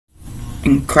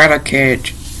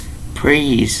Incredikid,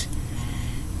 please,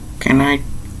 can I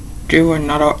do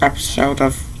another episode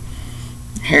of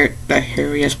the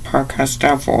Harryest podcast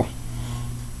ever?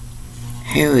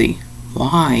 Harry,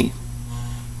 why?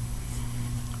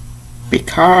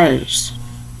 Because,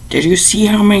 did you see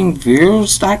how many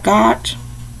views that got?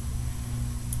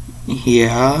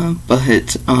 Yeah,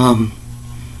 but,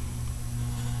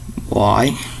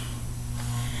 why?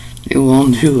 You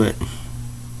won't do it.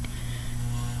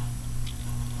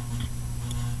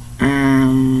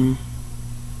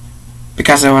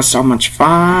 Because it was so much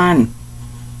fun.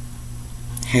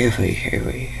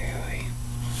 Harry.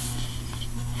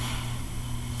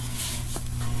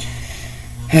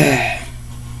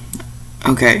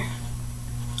 Okay.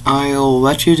 I'll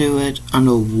let you do it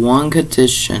under one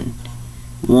condition.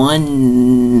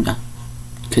 One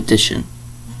condition.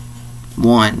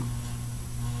 One.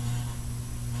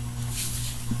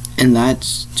 And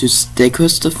that's to stick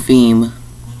with the theme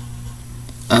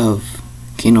of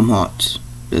Kingdom Hearts.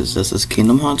 Because this is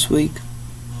Kingdom Hearts week.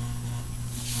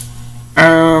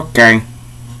 Okay.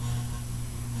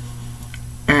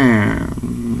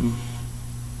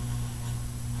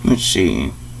 Let's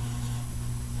see.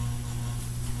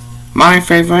 My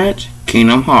favorite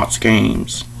Kingdom Hearts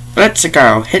games. Let's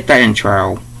go. Hit the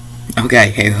intro. Okay,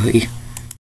 Haley.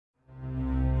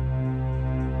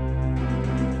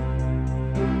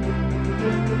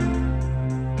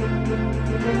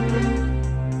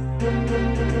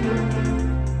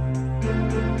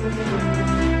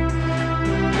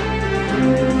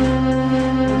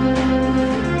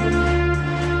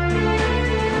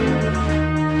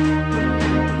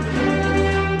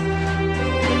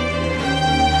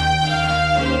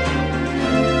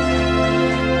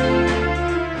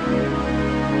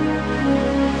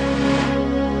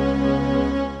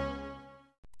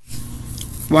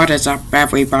 What is up,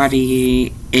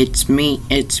 everybody? It's me,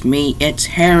 it's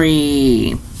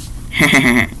Harry!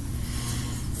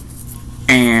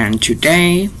 And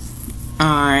today,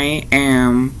 I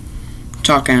am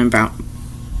talking about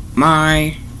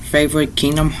my favorite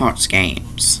Kingdom Hearts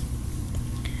games.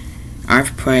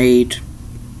 I've played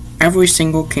every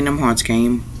single Kingdom Hearts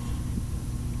game,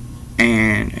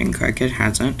 and Incredikid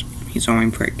hasn't. He's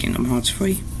only played Kingdom Hearts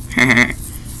 3.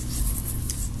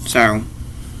 So,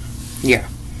 yeah.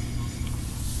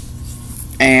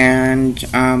 And,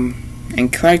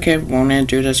 Incredikid wanted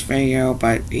to do this video,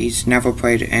 but he's never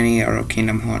played any other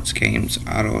Kingdom Hearts games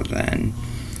other than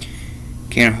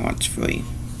Kingdom Hearts 3.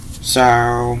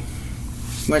 So,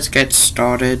 let's get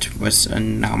started with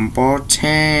number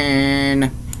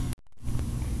 10.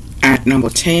 At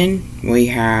number 10, we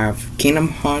have Kingdom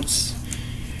Hearts,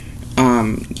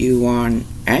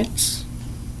 U1X.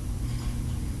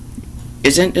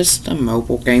 Isn't this the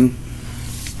mobile game?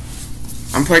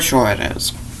 I'm pretty sure it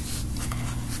is.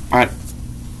 But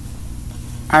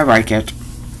I like it.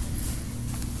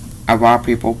 A lot of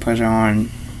people put it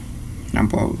on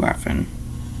number 11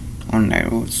 on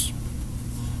those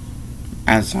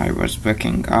as I was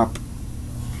looking up.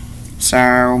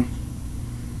 So,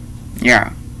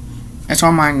 yeah. It's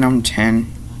on my number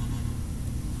 10.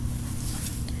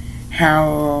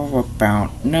 How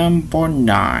about number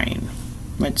 9?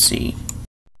 Let's see.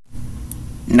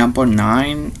 Number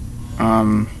 9,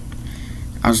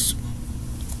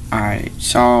 I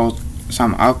saw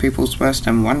some other people's list,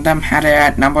 and one of them had it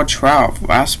at number 12,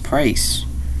 last place.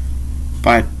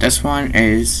 But this one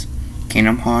is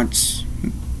Kingdom Hearts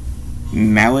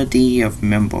Melody of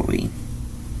Memory.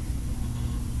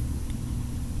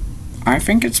 I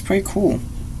think it's pretty cool.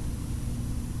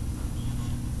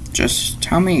 Just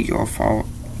tell me your thought.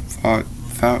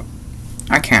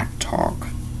 I can't talk.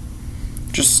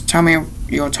 Just tell me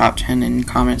your top 10 in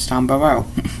comments down below.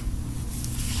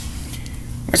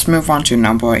 Let's move on to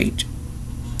number 8.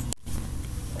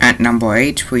 At number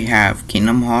 8, we have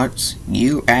Kingdom Hearts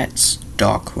U.S.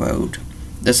 Dark Road.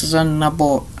 This is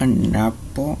another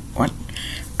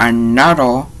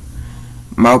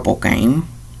mobile game,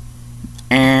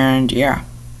 and yeah,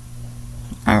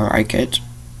 I like it.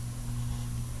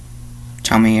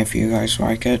 Tell me if you guys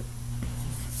like it,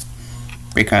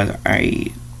 because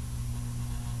I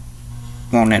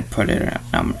wanted to put it at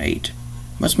number 8.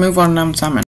 Let's move on to number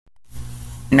 7.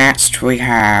 Next, we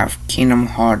have Kingdom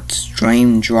Hearts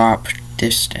Dream Drop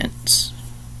Distance.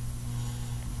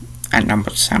 At number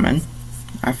 7,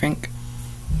 I think.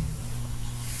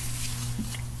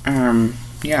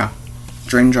 Yeah.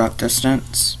 Dream Drop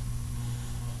Distance.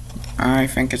 I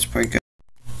think it's pretty good.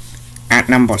 At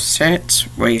number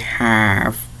 6, we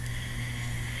have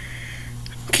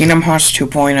Kingdom Hearts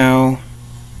 2.0,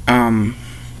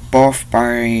 Birth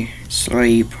by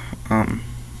Sleep,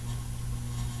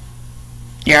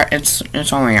 Yeah, it's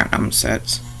only at number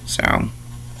 6, so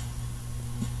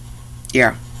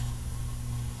yeah.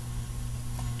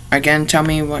 Again, tell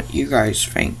me what you guys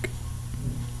think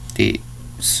these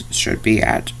should be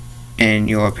at, in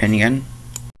your opinion.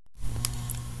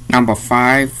 Number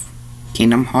 5,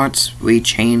 Kingdom Hearts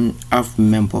Chain of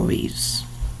Memories.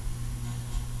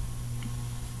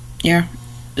 Yeah,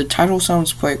 the title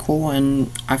sounds pretty cool,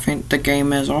 and I think the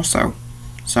game is also.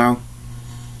 So,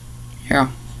 yeah.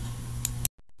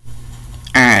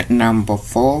 At number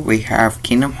 4, we have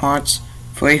Kingdom Hearts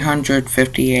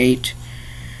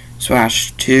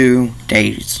 358/2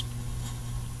 Days.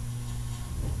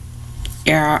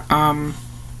 Yeah,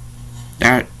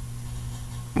 that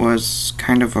was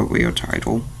kind of a weird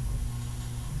title.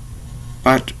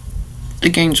 But the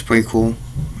game's pretty cool.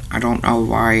 I don't know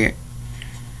why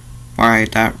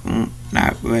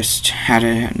that list had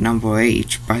it at number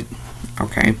 8, but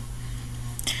okay.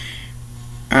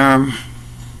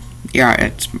 Yeah,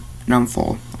 it's number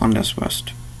 4 on this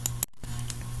list.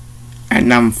 At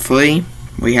number 3,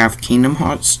 we have Kingdom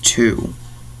Hearts 2.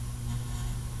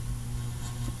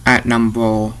 At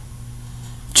number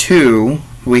 2,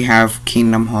 we have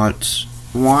Kingdom Hearts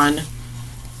 1.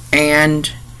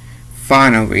 And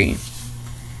finally,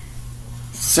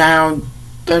 sound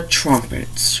the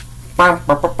trumpets.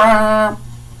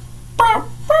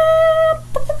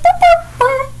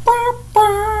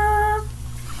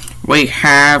 We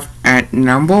have at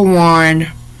number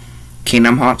 1,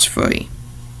 Kingdom Hearts 3.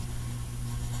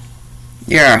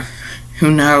 Yeah,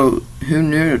 who knew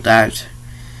that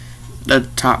the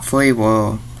top 3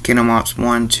 were Kingdom Hearts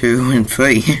 1, 2, and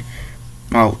 3.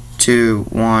 Well, 2,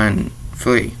 1,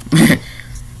 3.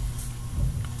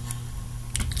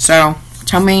 So,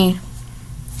 tell me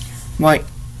what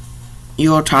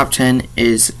your top 10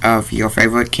 is of your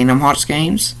favorite Kingdom Hearts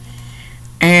games.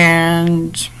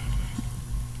 And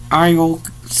I will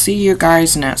see you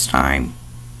guys next time.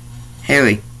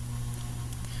 Haley,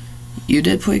 you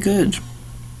did pretty good.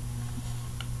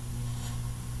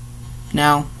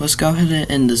 Now, let's go ahead and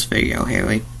end this video,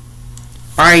 Haley.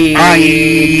 Bye!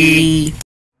 Bye!